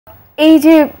এই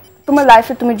যে তোমার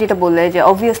লাইফে তুমি যেটা বললে যে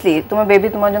অবভিয়াসলি তোমার বেবি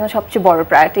তোমার জন্য সবচেয়ে বড়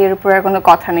প্রায়োরিটি, এর উপর আর কোনো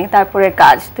কথা নেই, তারপরে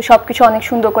কাজ, তো সবকিছু অনেক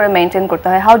সুন্দর করে মেনটেন করতে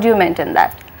হয়। How do you maintain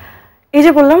that? এই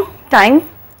যে বললাম টাইম,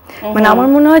 মানে আমার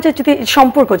মনে হয় যে যদি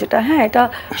সম্পর্ক যেটা, হ্যাঁ এটা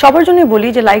সবার জন্যই বলি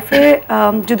যে লাইফে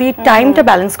যদি টাইমটা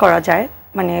ব্যালেন্স করা যায়,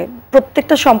 মানে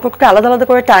প্রত্যেকটা সম্পর্ককে আলাদা আলাদা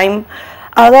করে টাইম,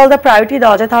 আলাদা আলাদা প্রায়োরিটি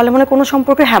দেওয়া যায়, তাহলে মানে কোনো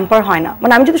সম্পর্কে হ্যাম্পার হয় না।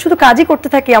 মানে আমি যদি শুধু কাজই করতে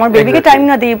থাকি, আমার বেবিকে টাইম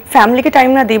না দিই, ফ্যামিলিকে টাইম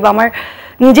না দিই, বা আমার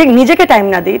নিজেকে টাইম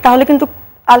না দিই, তাহলে কিন্তু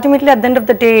ultimately at the end of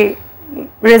the day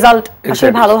result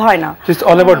আসলে ভালো হয় না। It's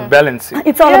all about balancing.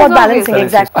 It's all about balancing,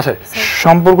 exactly. আচ্ছা,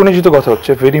 সম্পর্ক নিয়ে যেটা কথা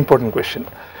হচ্ছে, very important question.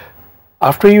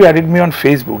 After you added me on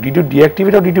Facebook, did you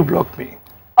deactivate or did you block me?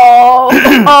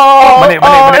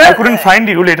 I couldn't find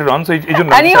you later on, so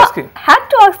and you had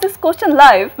to ask this question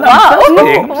live.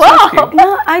 Wow. No,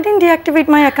 I didn't deactivate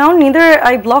my account, neither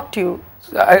I blocked you.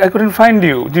 I couldn't find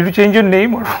you. Did you change your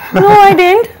name or? No, I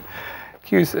didn't.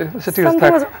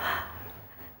 Something was.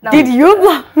 Did you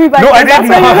block me? No, I didn't. That's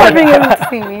why you were being able to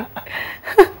see me.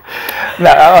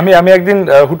 না, আমি একদিন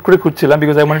হুট করে খুঁজছিলাম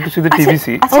because I wanted to see the TVC.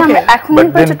 আচ্ছা, এখন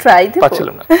একটু try দিই।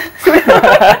 পাচ্ছিলাম না।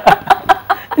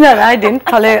 No, I didn't.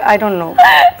 তাহলে I don't know.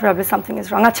 Probably something is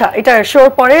wrong. আচ্ছা, এটা শোর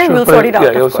পরে we'll sort it out.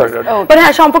 But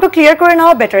হ্যাঁ, সম্পর্ক ক্লিয়ার করে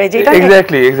নেওয়া বেটার। এই যে এটা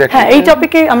Exactly. হ্যাঁ, এই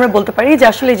টপিকে আমরা বলতে পারি যে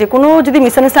আসলে যে কোনো যদি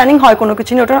মিসআন্ডারস্ট্যান্ডিং হয় কোনো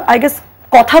কিছু নিয়ে, ওটা I guess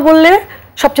কথা বললে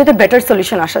সবচেয়ে বেটার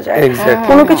সলিউশন আসা যায়।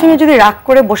 কোনো কিছু নিয়ে যদি রাগ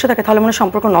করে বসে থাকে তাহলে মানে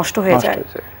সম্পর্ক নষ্ট হয়ে যায়।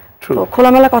 তো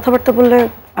খোলামেলা কথাবার্তা বললে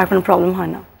আর কোনো প্রবলেম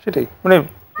হয় না। সেটাই, মানে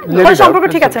সম্পর্ক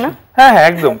ঠিক আছে না? হ্যাঁ হ্যাঁ,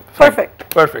 একদম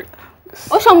পারফেক্ট।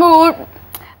 ও সম্পর্ক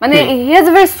মানে he has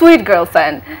a very sweet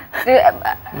girlfriend.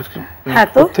 হ্যাঁ,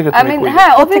 তো I mean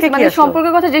হ্যাঁ, obviously মানে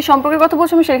সম্পর্কের কথা, যে সম্পর্কের কথা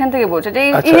বলছো আমি সেখান থেকে বলছি যে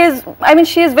he is, I mean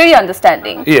she is very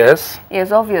understanding. Yes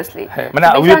obviously. মানে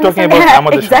we are talking about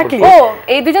আমাদের সম্পর্ক। ও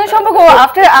এই দুজনের সম্পর্ক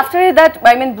after that,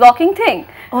 I mean blocking thing.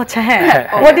 আচ্ছা, হ্যাঁ,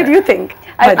 what did you think?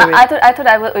 I thought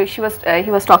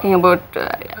he was talking about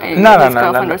his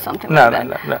girlfriend or something like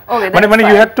that. No. Okay,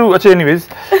 you had to. Anyways,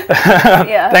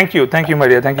 thank you,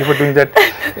 Maria. Thank you for doing that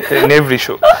in every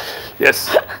show. Yes.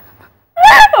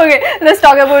 Okay, let's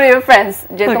talk about your friends.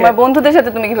 যে তোমার বন্ধুদের সাথে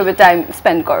তুমি কিভাবে time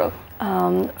spend করো?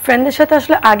 ফ্রেন্ডদের সাথে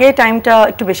আসলে আগে টাইমটা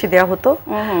একটু বেশি দেওয়া হতো,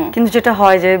 কিন্তু যেটা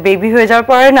হয় যে বেবি হয়ে যাওয়ার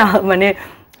পরে না, মানে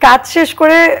কাজ শেষ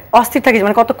করে অস্থির থাকি,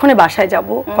 মানে কতক্ষণে বাসায় যাব,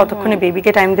 কতক্ষণে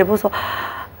বেবিকে টাইম দেবো। সো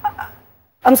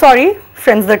আই এম সরি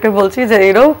ফ্রেন্ডসদেরকে বলছি যে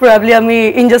এরও প্রবাবলি আমি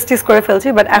ইনজাস্টিস করে ফেলছি,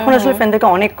 বাট এখন আসলে ফ্রেন্ডদেরকে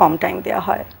অনেক কম টাইম দেওয়া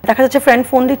হয়। দেখা যাচ্ছে ফ্রেন্ড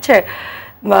ফোন দিচ্ছে,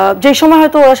 যে সময়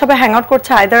হয়তো ওরা সবাই হ্যাং আউট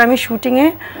করছে, আইদার আমি শুটিংয়ে,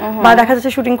 বা দেখা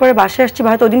যাচ্ছে শুটিং করে বাসায় আসছি, বা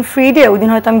হয়তো ওই দিন ফ্রি ডে, ওই দিন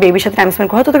হয়তো আমি বেবির সাথে টাইম স্পেন্ড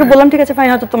করি। হয়তো তোকে বললাম ঠিক আছে ফাইন,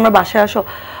 হয়তো তোমরা বাসায় আসো,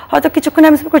 হয়তো কিছুক্ষণ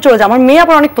টাইম স্পেন্ড করে চলে যাও। আমার মেয়ে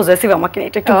আবার অনেক পজেসিভ, আমাকে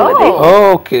এটা একটু বলে দিই,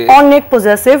 অনেক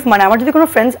পজেসিভ। মানে আমার যদি কোনো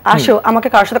ফ্রেন্ডস আসো, আমাকে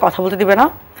কারোর সাথে কথা বলতে দিবে না,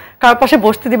 কারোর পাশে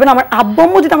বসতে দিবে না। আমার আব্বু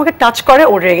আম্মু যদি আমাকে টাচ করে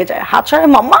ও রেগে যায়, হাত ছাড়ে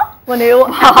মাম্মা, মানে ও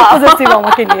পজেসিভ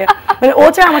আমাকে নিয়ে, মানে ও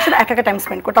চায় আমার সাথে একা টাইম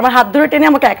স্পেন্ড করতে, আমার হাত ধরে টেনে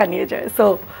আমাকে একা নিয়ে যায়। সো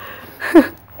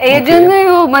এই জন্যই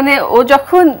ও, মানে ও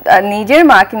যখন নিজের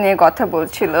মাকে নিয়ে কথা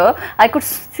বলছিল, I could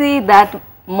see that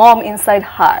mom inside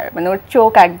হার, মানে ওর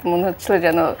চোখ একদম মনে হচ্ছিল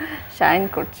যেন শাইন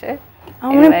করছে।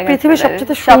 আমার পৃথিবীর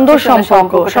সবচেয়ে সুন্দর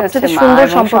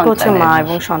সম্পর্ক হচ্ছে মা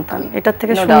এবং সন্তান, এটার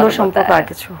থেকে সুন্দর সম্পর্ক আর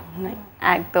কিছু নাই।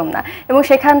 একদম না। এবং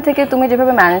সেখান থেকে তুমি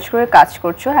যেভাবে ম্যানেজ করে কাজ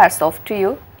করছো, হ্যাটস অফ টু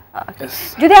ইউ।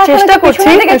 যদি চেষ্টা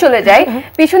পিছনের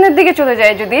দিকে চলে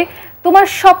যায়, যদি তোমার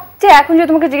সবচেয়ে, এখন যদি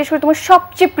তোমাকে জিজ্ঞেস করি তোমার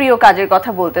সবচেয়ে প্রিয় কাজের কথা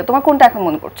বলতে, তোমার কোনটা এখন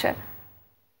মনে পড়ছে?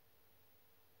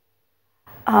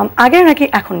 আগের নাকি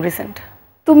এখন রিসেন্ট?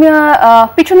 তুমি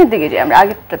পিছনের দিকে যাই, আমরা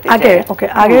আগেরটাতে যাই। ওকে,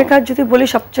 আগের কাজ যদি বলি,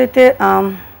 সবচাইতে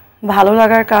ভালো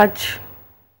লাগার কাজ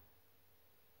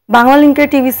বাংলা লিংকের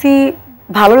টিভিসি,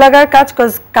 ভালো লাগার কাজ,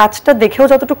 কাজটা দেখেও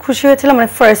যতটুকু খুশি হয়েছিলাম, মানে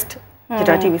ফার্স্ট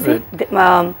যেটা টিভিসি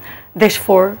দেশ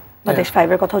 4 বা দেশ 5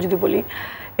 এর কথাও যদি বলি,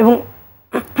 এবং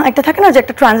একটা থাকে না যে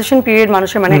একটা ট্রানজিশন পিরিয়ড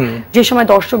মানুষের, মানে যে সময়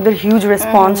দর্শকদের হিউজ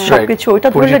রেসপন্স, সবকিছু ওইটা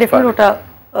ধরলে ডেফিনেটলি ওটা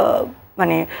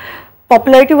মানে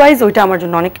পপুলারিটি ওয়াইজ ওইটা আমার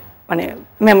জন্য অনেক মানে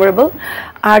মেমোরেবল।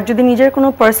 আর যদি নিজের কোনো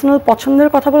পার্সোনাল পছন্দের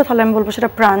কথা বলে, তাহলে আমি বলবো সেটা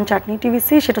প্রাণ চাটনি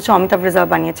টিভিসি, সেটা হচ্ছে অমিতাভ রেজা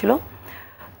বানিয়েছিল।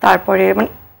 তারপরে মানে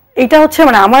এটা হচ্ছে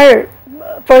মানে আমার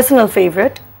পার্সোনাল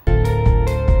ফেভারিট।